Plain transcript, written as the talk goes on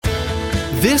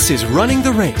This is Running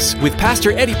the Race with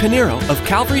Pastor Eddie Pinero of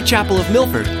Calvary Chapel of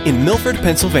Milford in Milford,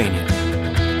 Pennsylvania.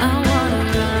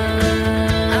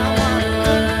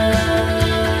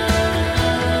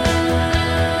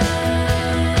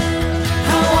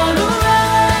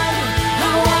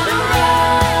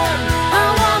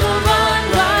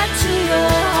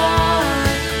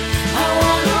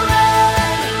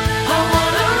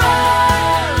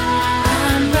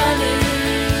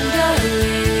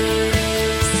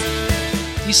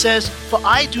 He says, "For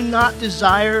I do not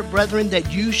desire, brethren,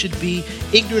 that you should be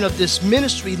ignorant of this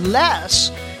ministry,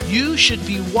 lest you should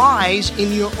be wise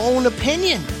in your own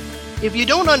opinion." If you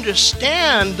don't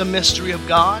understand the mystery of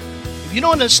God, if you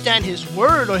don't understand His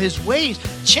word or His ways,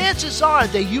 chances are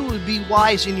that you will be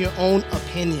wise in your own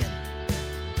opinion.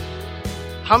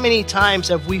 How many times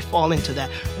have we fallen into that?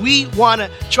 We want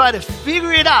to try to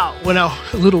figure it out with our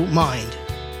little mind.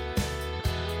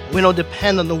 We don't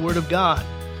depend on the word of God.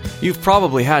 You've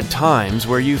probably had times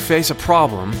where you face a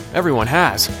problem. Everyone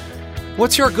has.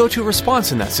 What's your go-to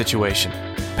response in that situation?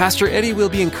 Pastor Eddie will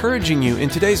be encouraging you in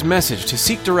today's message to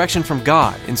seek direction from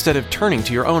God instead of turning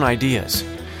to your own ideas.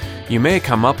 You may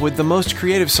come up with the most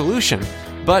creative solution,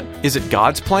 but is it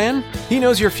God's plan? He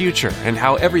knows your future and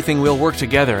how everything will work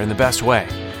together in the best way.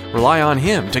 Rely on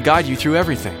Him to guide you through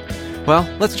everything. Well,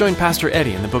 let's join Pastor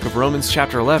Eddie in the book of Romans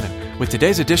chapter 11 with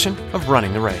today's edition of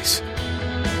Running the Race.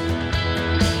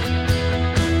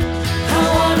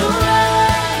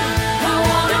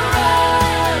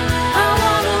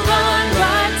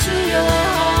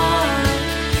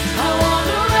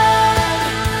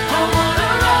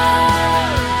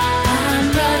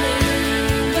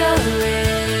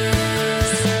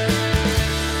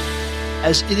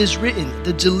 As it is written,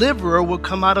 the deliverer will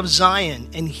come out of Zion,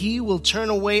 and he will turn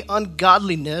away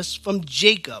ungodliness from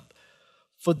Jacob.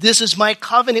 For this is my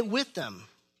covenant with them,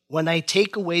 when I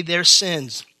take away their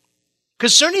sins.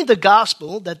 Concerning the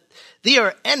gospel, that they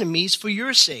are enemies for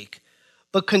your sake,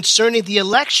 but concerning the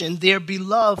election, they are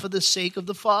beloved for the sake of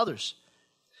the fathers.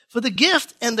 For the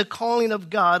gift and the calling of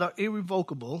God are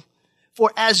irrevocable.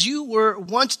 For as you were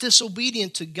once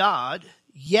disobedient to God,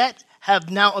 yet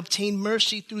have now obtained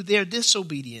mercy through their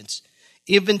disobedience.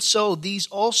 Even so, these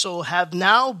also have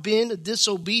now been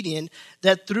disobedient,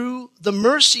 that through the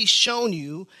mercy shown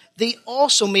you, they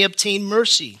also may obtain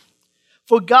mercy.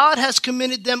 For God has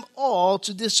committed them all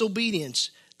to disobedience,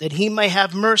 that He may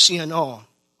have mercy on all.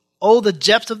 Oh, the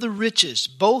depth of the riches,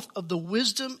 both of the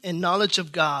wisdom and knowledge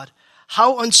of God.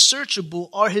 How unsearchable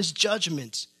are His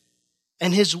judgments,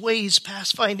 and His ways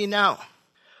past finding out.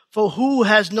 For who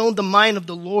has known the mind of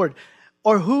the Lord,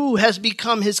 or who has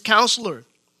become His counselor?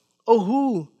 Or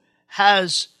who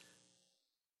has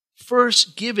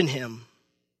first given Him,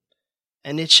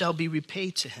 and it shall be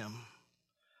repaid to Him?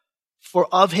 For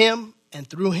of Him, and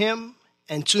through Him,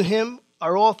 and to Him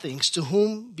are all things, to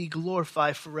whom be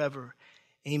glorified forever.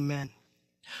 Amen.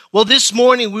 Well, this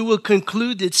morning we will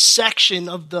conclude this section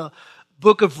of the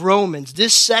book of Romans.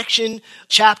 This section,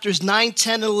 chapters 9,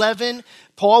 10, 11,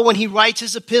 Paul, when he writes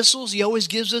his epistles, he always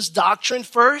gives us doctrine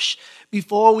first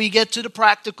before we get to the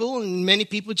practical. And many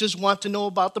people just want to know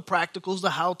about the practicals,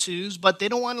 the how-tos, but they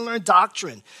don't want to learn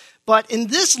doctrine. But in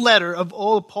this letter of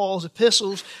all of Paul's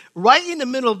epistles, right in the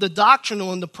middle of the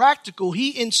doctrinal and the practical,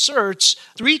 he inserts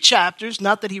 3 chapters,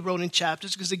 not that he wrote in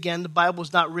chapters, because again, the Bible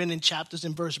is not written in chapters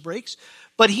and verse breaks,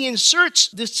 but he inserts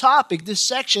this topic, this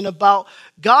section about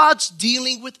God's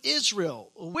dealing with Israel.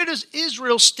 Where does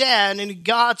Israel stand in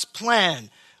God's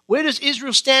plan? Where does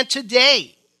Israel stand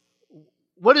today?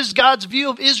 What is God's view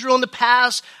of Israel in the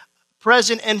past,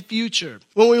 present, and future?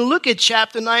 When we look at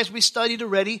chapter 9, as we studied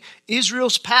already,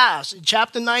 Israel's past.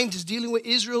 Chapter 9 is dealing with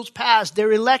Israel's past,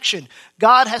 their election.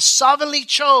 God has sovereignly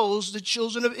chose the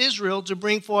children of Israel to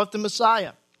bring forth the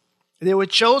Messiah. They were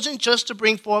chosen just to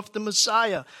bring forth the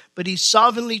Messiah, but He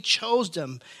sovereignly chose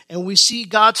them. And we see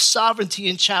God's sovereignty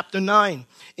in chapter 9.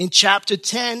 In chapter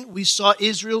 10, we saw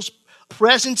Israel's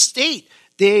present state.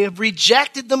 They have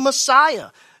rejected the Messiah.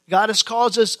 God has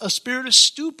caused us a spirit of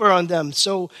stupor on them.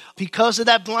 So because of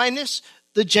that blindness,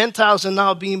 the Gentiles are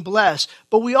now being blessed.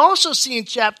 But we also see in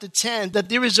chapter 10 that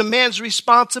there is a man's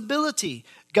responsibility.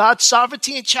 God's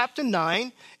sovereignty in chapter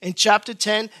 9, and chapter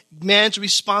 10, man's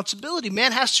responsibility.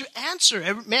 Man has to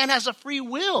answer. Man has a free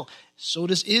will. So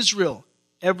does Israel,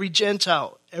 every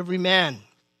Gentile, every man.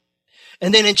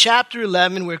 And then in chapter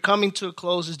 11, we're coming to a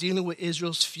close, is dealing with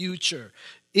Israel's future.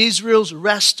 Israel's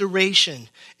restoration.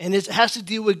 And it has to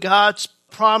deal with God's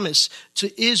promise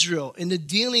to Israel and the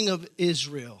dealing of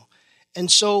Israel. And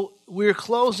so we're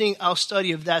closing our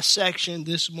study of that section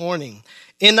this morning.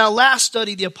 In our last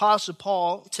study, the Apostle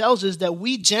Paul tells us that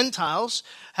we Gentiles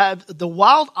the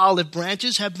wild olive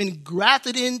branches have been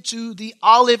grafted into the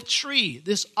olive tree.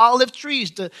 This olive tree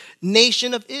is the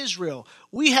nation of Israel.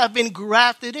 We have been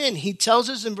grafted in. He tells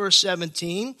us in verse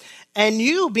 17, and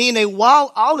you being a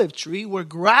wild olive tree were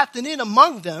grafted in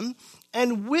among them,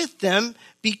 and with them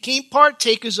became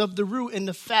partakers of the root and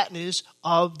the fatness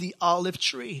of the olive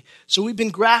tree. So we've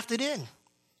been grafted in.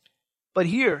 But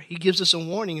here, he gives us a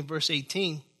warning in verse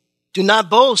 18. Do not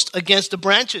boast against the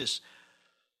branches.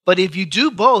 But if you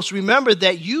do boast, remember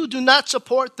that you do not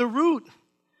support the root,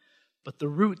 but the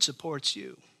root supports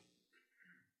you.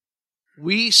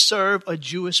 We serve a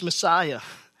Jewish Messiah.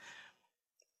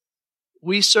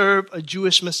 We serve a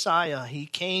Jewish Messiah. He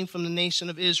came from the nation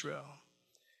of Israel.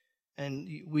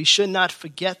 And we should not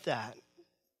forget that.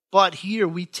 But here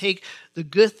we take the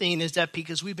good thing is that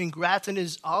because we've been grafted in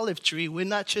this olive tree, we're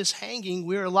not just hanging,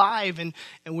 we're alive and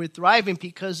we're thriving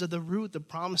because of the root, the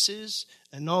promises,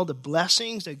 and all the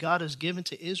blessings that God has given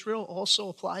to Israel also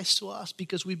applies to us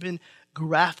because we've been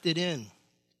grafted in.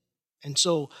 And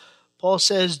so Paul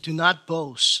says, do not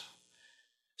boast.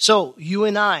 So you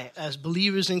and I, as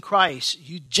believers in Christ,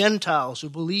 you Gentiles who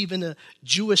believe in the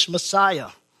Jewish Messiah,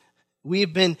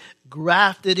 we've been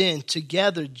grafted in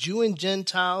together, Jew and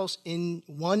Gentiles,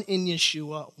 one in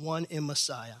Yeshua, one in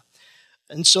Messiah.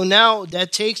 And so now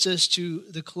that takes us to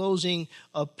the closing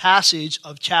passage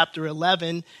of chapter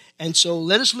 11. And so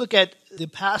let us look at the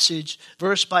passage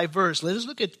verse by verse. Let us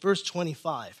look at verse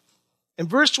 25. In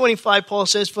verse 25, Paul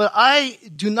says, for I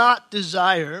do not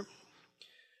desire,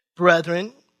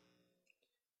 brethren,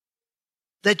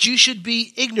 that you should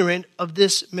be ignorant of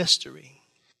this mystery.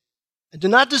 I do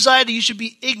not desire that you should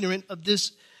be ignorant of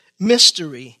this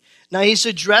mystery. Now he's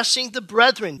addressing the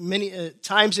brethren. Many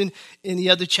times in the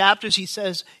other chapters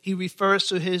he refers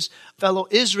to his fellow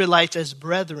Israelites as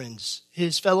brethren,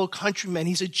 his fellow countrymen.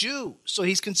 He's a Jew, so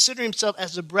he's considering himself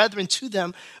as a brethren to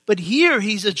them. But here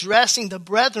he's addressing the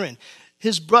brethren,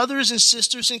 his brothers and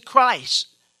sisters in Christ.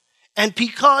 And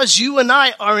because you and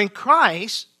I are in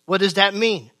Christ, what does that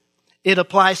mean? It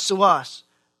applies to us.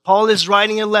 Paul is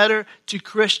writing a letter to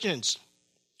Christians,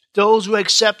 those who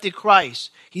accepted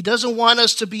Christ. He doesn't want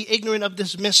us to be ignorant of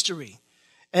this mystery.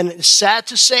 And it's sad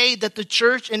to say that the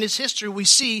church in its history we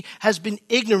see has been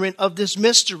ignorant of this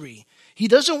mystery. He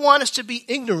doesn't want us to be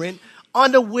ignorant,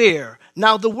 unaware.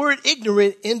 Now the word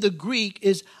ignorant in the Greek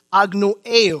is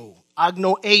agnoeo.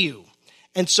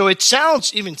 And so it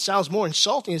sounds more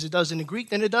insulting as it does in the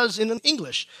Greek than it does in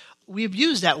English. We've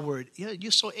used that word. Yeah,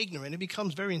 you're so ignorant. It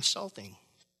becomes very insulting.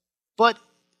 But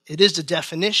it is the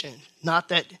definition, not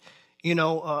that,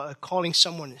 calling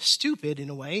someone stupid in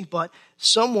a way, but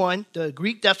the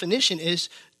Greek definition is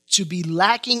to be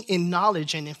lacking in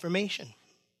knowledge and information.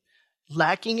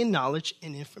 Lacking in knowledge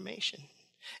and information.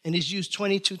 And is used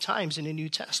 22 times in the New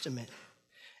Testament.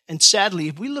 And sadly,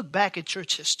 if we look back at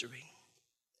church history,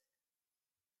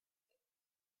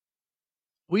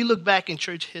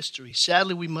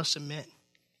 sadly we must admit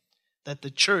that the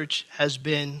church has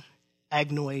been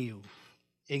agnoeo,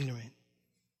 ignorant,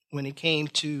 when it came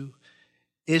to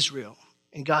Israel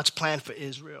and God's plan for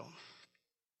Israel.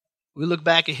 We look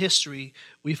back at history,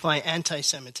 we find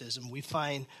anti-Semitism, we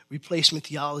find replacement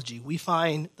theology, we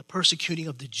find the persecuting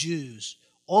of the Jews,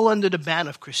 all under the ban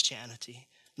of Christianity.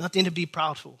 Nothing to be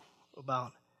proudful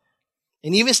about.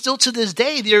 And even still to this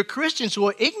day, there are Christians who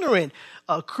are ignorant,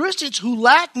 Christians who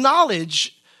lack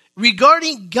knowledge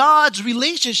regarding God's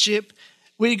relationship,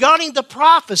 regarding the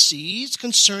prophecies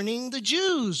concerning the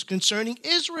Jews, concerning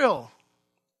Israel.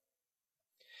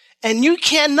 And you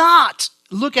cannot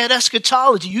look at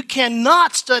eschatology. You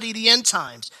cannot study the end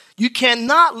times. You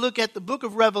cannot look at the book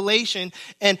of Revelation,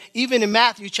 and even in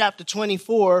Matthew chapter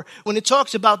 24, when it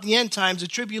talks about the end times, the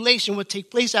tribulation would take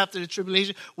place after the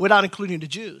tribulation without including the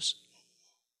Jews.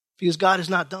 Because God is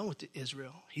not done with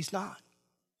Israel. He's not.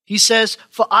 He says,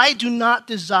 for I do not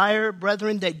desire,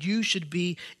 brethren, that you should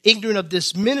be ignorant of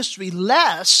this ministry,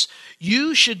 lest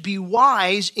you should be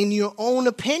wise in your own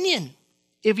opinion.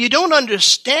 If you don't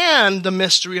understand the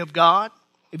mystery of God,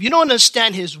 if you don't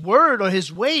understand his word or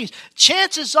his ways,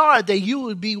 chances are that you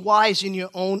will be wise in your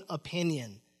own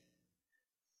opinion.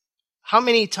 How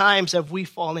many times have we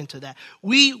fallen into that?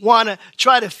 We want to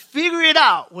try to figure it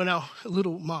out with our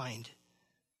little mind.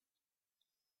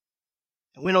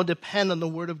 And we don't depend on the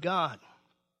word of God.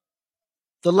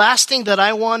 The last thing that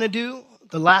I want to do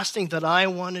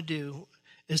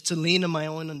is to lean on my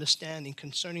own understanding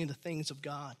concerning the things of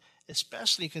God,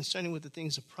 especially concerning with the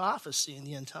things of prophecy in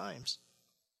the end times.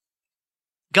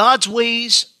 God's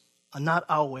ways are not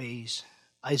our ways.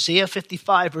 Isaiah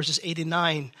 55, verses 8 and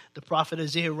 9, the prophet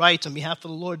Isaiah writes on behalf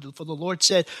of the Lord, for the Lord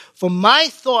said, "For my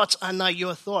thoughts are not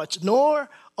your thoughts, nor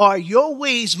are your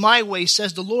ways my ways,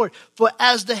 says the Lord. For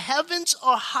as the heavens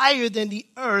are higher than the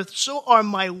earth, so are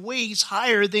my ways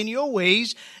higher than your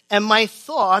ways, and my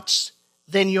thoughts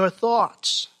than your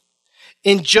thoughts."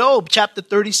 In Job chapter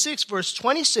 36, verse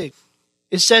 26,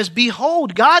 it says,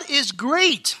 "Behold, God is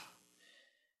great,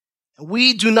 and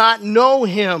we do not know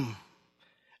him,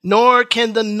 nor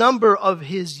can the number of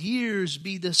his years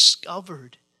be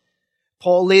discovered."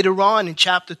 Paul later on in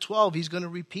chapter 12, he's going to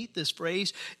repeat this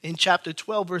phrase. In chapter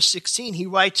 12, verse 16, he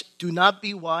writes, "Do not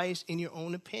be wise in your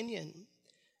own opinion."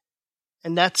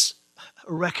 And that's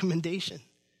a recommendation.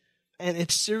 And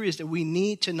it's serious that we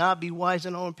need to not be wise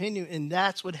in our own opinion. And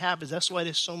that's what happens. That's why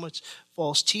there's so much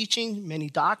false teaching, many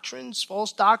doctrines,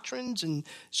 false doctrines, and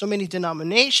so many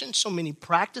denominations, so many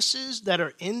practices that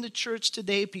are in the church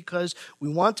today, because we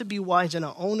want to be wise in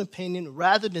our own opinion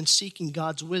rather than seeking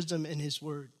God's wisdom in his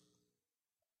word.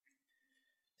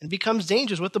 And it becomes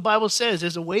dangerous. What the Bible says,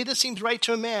 there's a way that seems right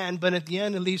to a man, but at the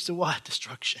end it leads to what?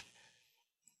 Destruction.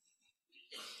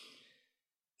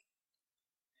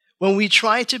 When we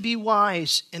try to be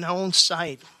wise in our own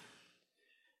sight,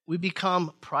 we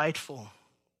become prideful.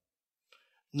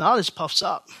 Knowledge puffs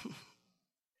up.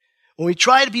 When we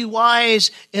try to be wise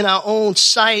in our own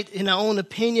sight, in our own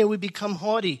opinion, we become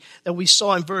haughty, that we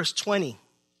saw in verse 20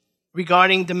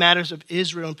 regarding the matters of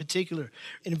Israel in particular.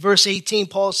 In verse 18,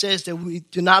 Paul says that we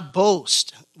do not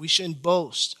boast. We shouldn't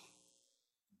boast.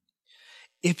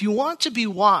 If you want to be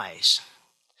wise,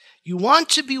 you want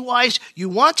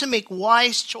to make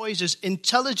wise choices,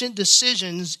 intelligent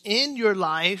decisions in your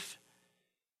life,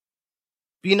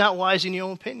 be not wise in your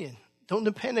own opinion. Don't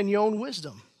depend on your own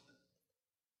wisdom,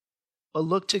 but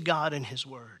look to God and his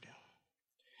word.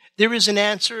 There is an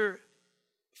answer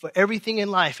for everything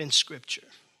in life in Scripture.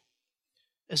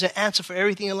 There's an answer for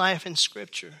everything in life in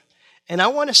Scripture. And I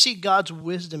want to see God's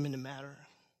wisdom in the matter.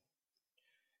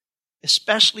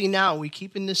 Especially now, we're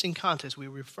keeping this in context. We're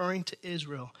referring to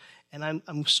Israel. And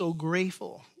I'm so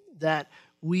grateful that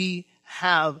we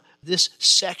have this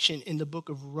section in the book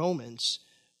of Romans,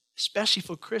 especially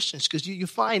for Christians, because you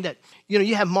find that,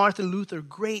 you have Martin Luther,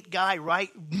 great guy, right?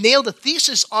 Nailed a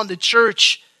thesis on the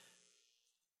church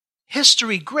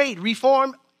history, great.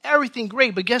 Reform, everything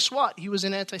great. But guess what? He was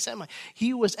an anti-Semite.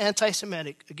 He was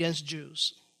anti-Semitic against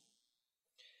Jews.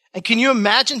 And can you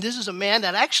imagine? This is a man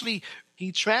that actually,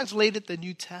 he translated the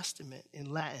New Testament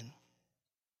in Latin.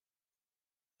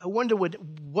 I wonder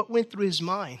what went through his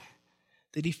mind.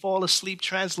 Did he fall asleep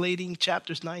translating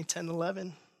chapters 9, 10,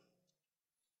 11?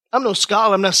 I'm no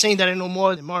scholar. I'm not saying that I know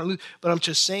more than Martin Luther, but I'm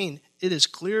just saying it is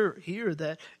clear here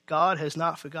that God has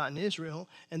not forgotten Israel,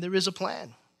 and there is a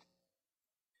plan.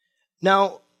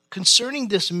 Now, concerning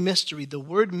this mystery, the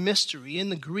word mystery in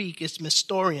the Greek is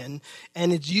mysterion,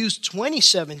 and it's used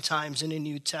 27 times in the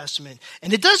New Testament.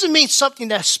 And it doesn't mean something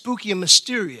that's spooky and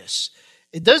mysterious.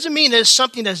 It doesn't mean that it's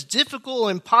something that's difficult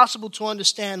or impossible to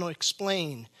understand or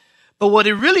explain. But what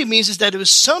it really means is that it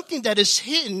was something that is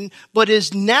hidden, but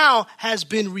has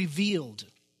been revealed.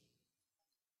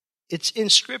 It's in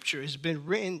Scripture. It's been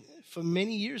written for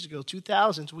many years ago,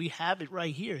 2000s. We have it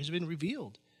right here. It's been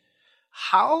revealed.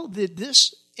 How did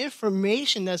this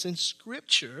information that's in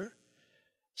Scripture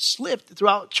slip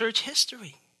throughout church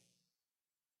history?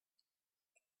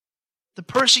 The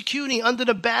persecuting under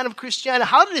the ban of Christianity,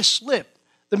 how did it slip?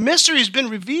 The mystery has been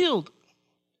revealed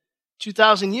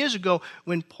 2,000 years ago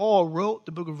when Paul wrote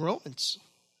the book of Romans.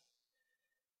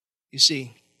 You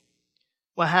see,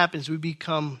 what happens? We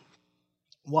become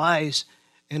wise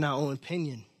in our own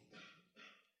opinion.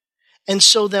 And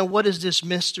so then what is this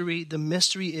mystery? The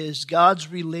mystery is God's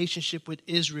relationship with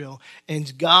Israel,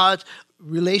 and God's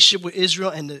relationship with Israel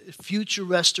and the future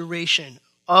restoration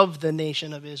of the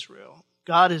nation of Israel.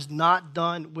 God is not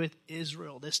done with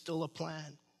Israel. There's still a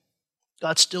plan.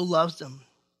 God still loves them.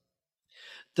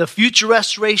 The future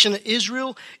restoration of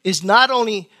Israel is not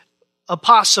only a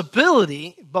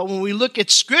possibility, but when we look at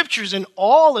scriptures and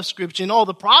all of scripture and all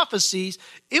the prophecies,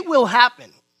 it will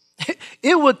happen.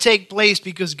 It will take place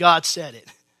because God said it.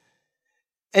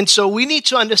 And so we need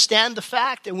to understand the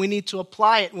fact, and we need to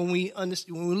apply it. When we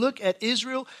look at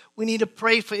Israel, we need to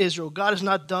pray for Israel. God is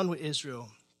not done with Israel.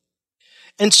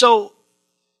 And so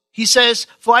he says,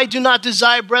 "For I do not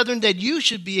desire, brethren, that you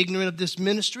should be ignorant of this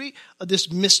mystery,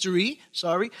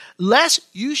 lest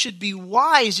you should be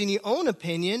wise in your own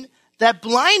opinion, that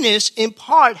blindness in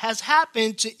part has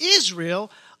happened to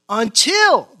Israel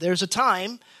until there's a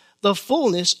time the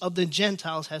fullness of the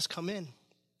Gentiles has come in."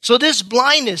 So this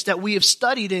blindness that we have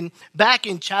studied back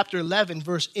in chapter 11,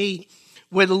 verse 8,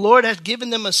 where the Lord has given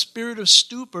them a spirit of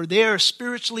stupor. They are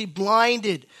spiritually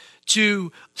blinded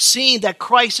to seeing that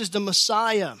Christ is the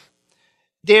Messiah.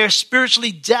 They are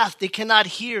spiritually deaf. They cannot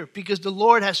hear because the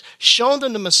Lord has shown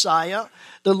them the Messiah.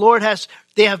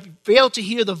 They have failed to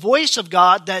hear the voice of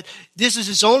God, that this is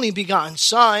his only begotten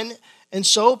Son. And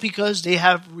so, because they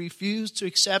have refused to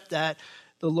accept that,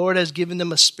 the Lord has given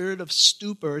them a spirit of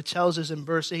stupor. It tells us in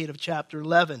verse 8 of chapter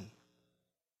 11.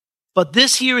 But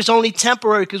this here is only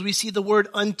temporary, because we see the word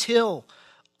until.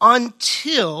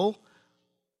 Until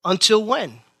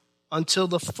when? Until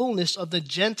the fullness of the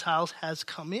Gentiles has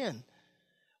come in.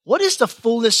 What is the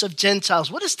fullness of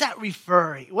Gentiles? What is that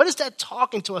referring? What is that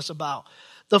talking to us about?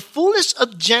 The fullness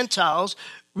of Gentiles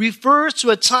refers to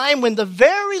a time when the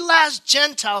very last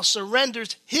Gentile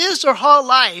surrenders his or her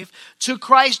life to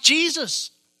Christ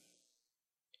Jesus.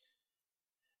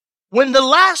 When the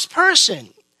last person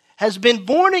has been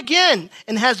born again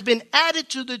and has been added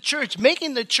to the church,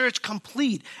 making the church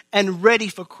complete and ready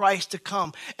for Christ to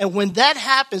come. And when that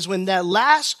happens, when that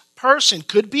last person,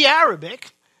 could be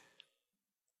Arabic,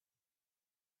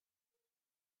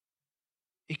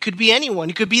 it could be anyone.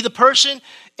 It could be the person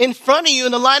in front of you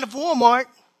in the line of Walmart.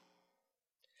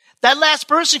 That last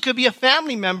person could be a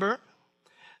family member.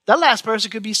 That last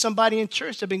person could be somebody in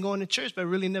church that has been going to church but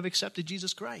really never accepted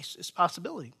Jesus Christ. It's a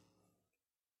possibility.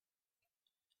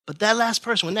 But that last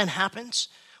person, when that happens,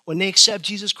 when they accept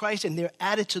Jesus Christ and they're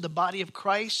added to the body of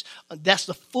Christ, that's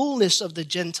the fullness of the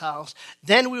Gentiles.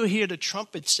 Then we will hear the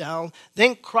trumpet sound.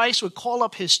 Then Christ would call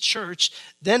up his church.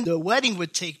 Then the wedding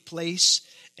would take place.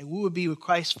 And we will be with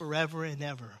Christ forever and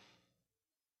ever.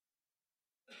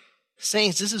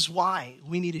 Saints, this is why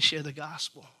we need to share the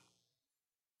gospel.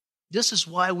 This is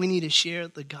why we need to share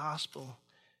the gospel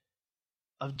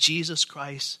of Jesus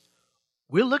Christ.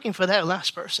 We're looking for that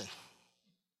last person.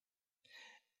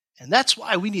 And that's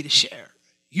why we need to share.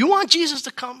 You want Jesus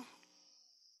to come?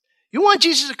 You want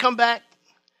Jesus to come back?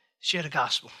 Share the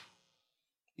gospel.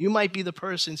 You might be the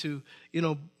person to,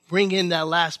 bring in that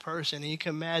last person. And you can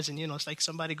imagine, it's like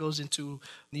somebody goes into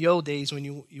the old days when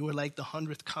you were like the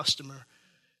 100th customer.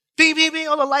 Bing, bing, bing,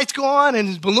 all the lights go on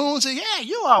and balloons say, yeah,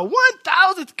 you are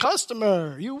 1,000th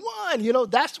customer. You won.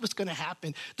 That's what's going to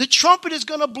happen. The trumpet is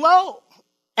going to blow.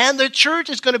 And the church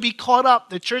is going to be caught up.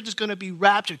 The church is going to be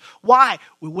raptured. Why?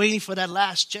 We're waiting for that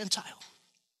last Gentile.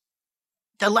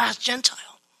 That last Gentile.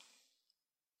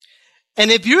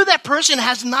 And if you're that person who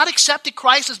has not accepted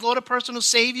Christ as Lord and personal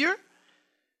Savior,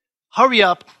 hurry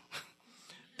up.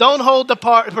 Don't hold the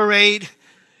parade.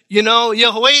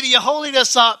 You're holding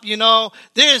us up.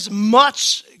 There's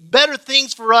much better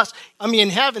things for us, in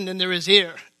heaven than there is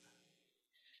here.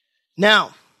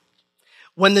 Now,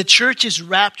 when the church is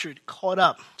raptured, caught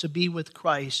up to be with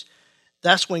Christ,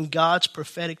 that's when God's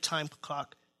prophetic time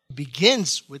clock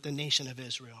begins with the nation of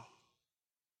Israel.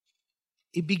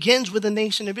 It begins with the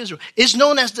nation of Israel. It's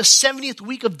known as the 70th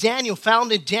week of Daniel,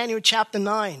 found in Daniel chapter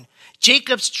 9.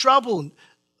 Jacob's trouble,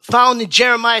 found in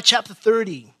Jeremiah chapter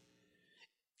 30.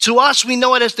 To us, we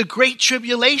know it as the Great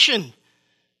Tribulation.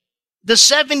 The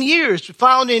 7 years,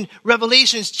 found in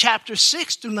Revelations chapter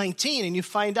 6 through 19. And you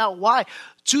find out why.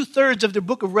 2/3 of the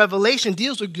book of Revelation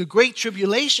deals with the Great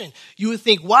Tribulation. You would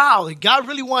think, wow, did God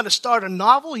really want to start a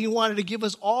novel? He wanted to give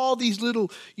us all these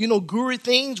little, gory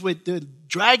things with the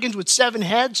dragons with 7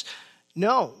 heads.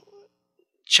 No.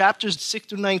 Chapters 6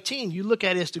 through 19, you look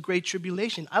at it as the Great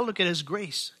Tribulation. I look at it as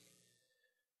grace.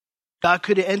 God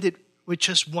could have ended with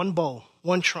just one bowl,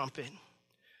 one trumpet.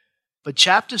 But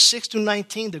chapters 6 through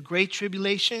 19, the Great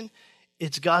Tribulation,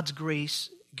 it's God's grace.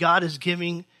 God is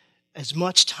giving as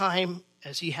much time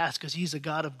as he has, because he's a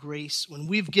God of grace. When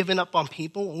we've given up on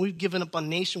people, when we've given up on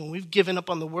nation, when we've given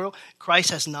up on the world, Christ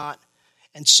has not.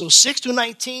 And so 6 to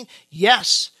 19,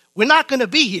 yes, we're not going to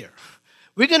be here.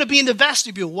 We're going to be in the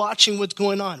vestibule watching what's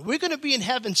going on. We're going to be in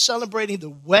heaven celebrating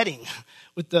the wedding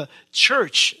with the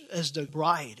church as the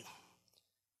bride.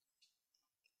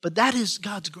 But that is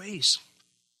God's grace.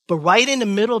 But right in the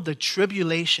middle of the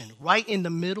tribulation, right in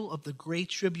the middle of the Great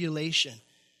Tribulation,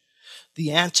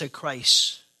 the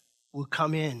Antichrist will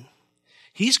come in.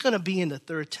 He's going to be in the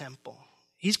third temple.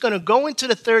 He's going to go into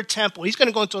the third temple. He's going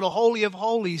to go into the Holy of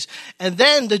Holies. And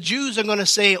then the Jews are going to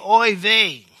say, oy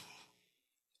vey.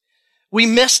 We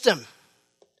missed him.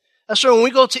 That's why when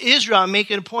we go to Israel, I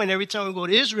make it a point every time we go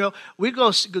to Israel, we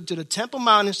go to the Temple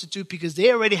Mount Institute because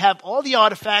they already have all the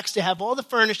artifacts, they have all the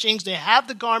furnishings, they have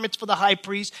the garments for the high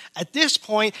priest. At this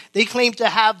point, they claim to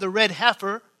have the red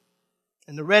heifer.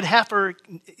 And the red heifer,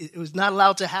 it was not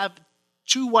allowed to have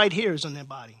 2 white hairs on their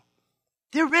body.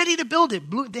 They're ready to build it.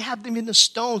 They have them in the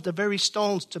stones, the very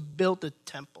stones, to build the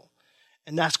temple.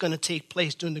 And that's going to take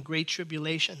place during the Great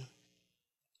Tribulation.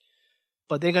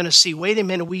 But they're going to see, wait a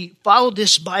minute, we follow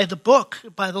this by the book,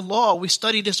 by the law. We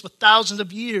studied this for thousands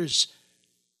of years.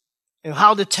 And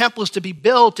how the temple is to be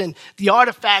built and the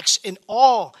artifacts and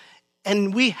all.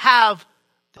 And we have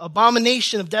the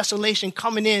abomination of desolation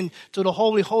coming in to the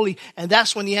Holy Holy. And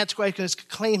that's when the Antichrist is going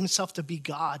to claim himself to be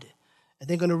God. And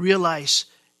they're going to realize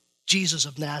Jesus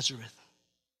of Nazareth.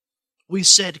 We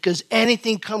said, because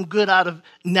anything come good out of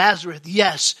Nazareth?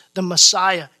 Yes, the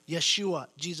Messiah, Yeshua,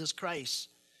 Jesus Christ.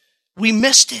 We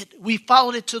missed it. We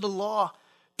followed it to the law.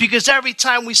 Because every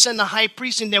time we send the high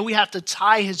priest in there, we have to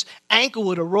tie his ankle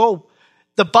with a rope.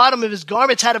 The bottom of his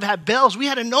garments had to have bells. We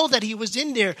had to know that he was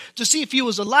in there to see if he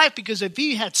was alive. Because if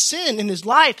he had sin in his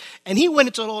life and he went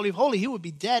into the Holy of Holies, he would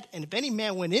be dead. And if any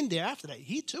man went in there after that,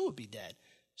 he too would be dead.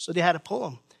 So they had to pull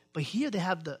him. But here they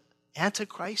have the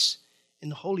Antichrist in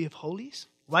the Holy of Holies,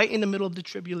 right in the middle of the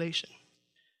tribulation.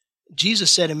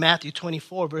 Jesus said in Matthew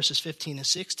 24, verses 15 and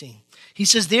 16, he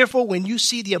says, therefore, when you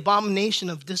see the abomination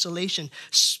of desolation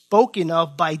spoken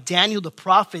of by Daniel the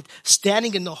prophet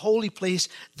standing in the holy place,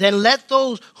 then let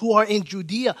those who are in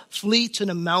Judea flee to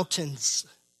the mountains.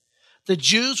 The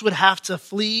Jews would have to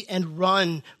flee and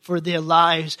run for their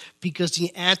lives because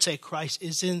the Antichrist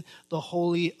is in the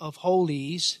Holy of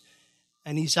Holies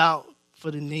and he's out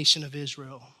for the nation of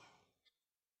Israel.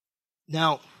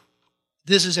 Now,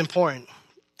 this is important.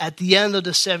 At the end of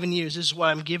the 7 years, this is why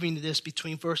I'm giving you this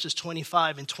between verses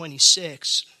 25 and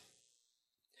 26.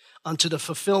 Unto the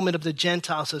fulfillment of the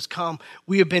Gentiles has come.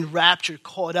 We have been raptured,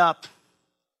 caught up.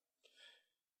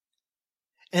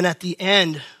 And at the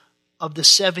end of the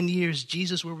 7 years,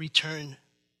 Jesus will return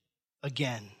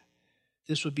again.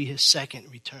 This would be his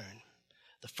second return.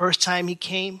 The first time he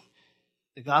came,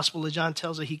 the Gospel of John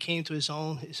tells us he came to his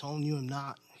own knew him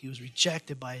not. He was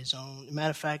rejected by his own. As a matter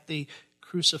of fact, they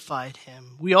crucified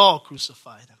him. We all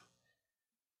crucified him.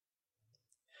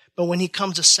 But when he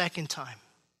comes a second time,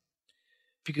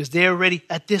 because they're already,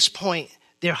 at this point,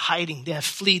 they're hiding. They have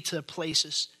fled to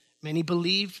places. Many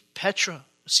believe Petra,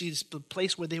 see, the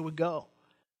place where they would go.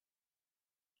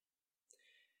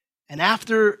 And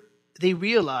after they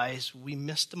realize we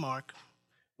missed the mark,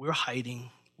 we're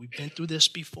hiding, we've been through this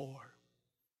before,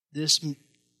 this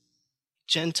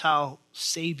Gentile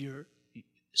Savior is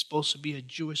supposed to be a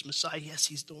Jewish Messiah. Yes,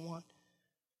 he's the one.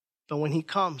 But when he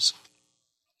comes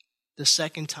the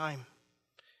second time,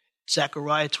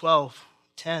 Zechariah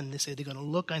 12:10, they say they're going to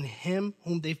look on him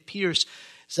whom they've pierced.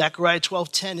 Zechariah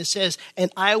 12:10, it says,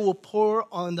 and I will pour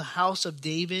on the house of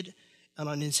David and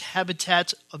on his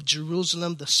habitats of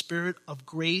Jerusalem the spirit of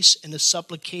grace and the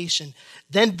supplication.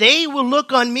 Then they will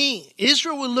look on me.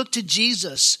 Israel will look to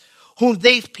Jesus, whom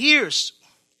they've pierced.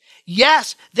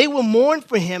 Yes, they will mourn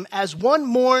for him as one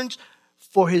mourns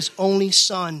for his only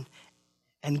son,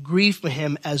 and grieve for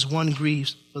him as one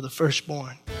grieves for the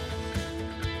firstborn.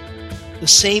 The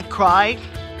same cry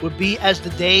would be as the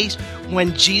days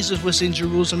when Jesus was in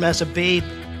Jerusalem as a babe,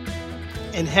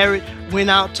 and Herod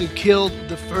went out to kill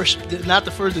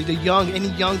the young, any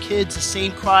young kids. The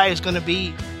same cry is going to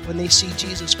be when they see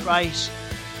Jesus Christ.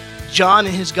 John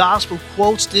in his gospel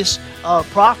quotes this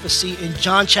prophecy in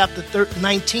John chapter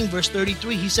 19, verse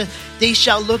 33. He said, they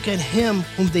shall look at him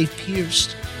whom they've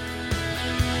pierced.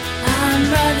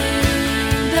 I'm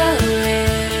running the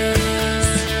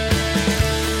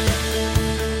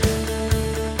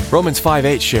race. Romans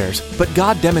 5:8 shares, but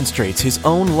God demonstrates his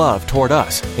own love toward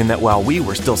us in that while we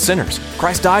were still sinners,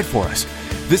 Christ died for us.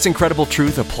 This incredible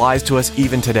truth applies to us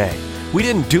even today. We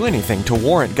didn't do anything to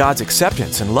warrant God's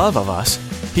acceptance and love of us.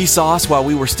 He saw us while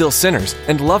we were still sinners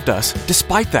and loved us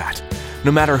despite that.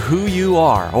 No matter who you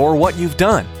are or what you've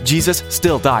done, Jesus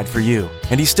still died for you,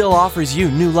 and he still offers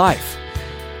you new life.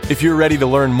 If you're ready to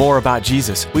learn more about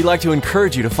Jesus, we'd like to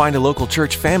encourage you to find a local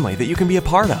church family that you can be a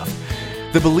part of.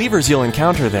 The believers you'll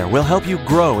encounter there will help you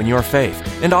grow in your faith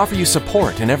and offer you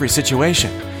support in every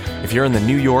situation. If you're in the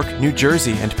New York, New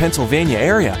Jersey, and Pennsylvania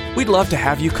area, we'd love to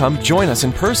have you come join us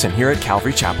in person here at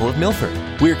Calvary Chapel of Milford.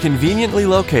 We're conveniently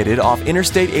located off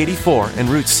Interstate 84 and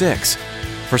Route 6.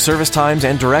 For service times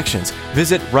and directions,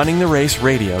 visit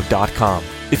runningtheraceradio.com.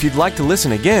 If you'd like to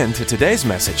listen again to today's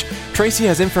message, Tracy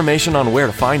has information on where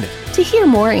to find it. To hear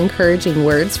more encouraging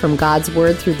words from God's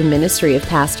Word through the ministry of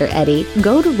Pastor Eddie,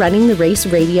 go to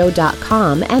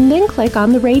runningtheraceradio.com and then click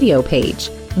on the radio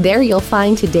page. There you'll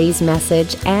find today's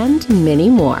message and many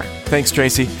more. Thanks,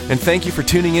 Tracy, and thank you for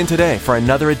tuning in today for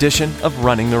another edition of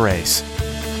Running the Race.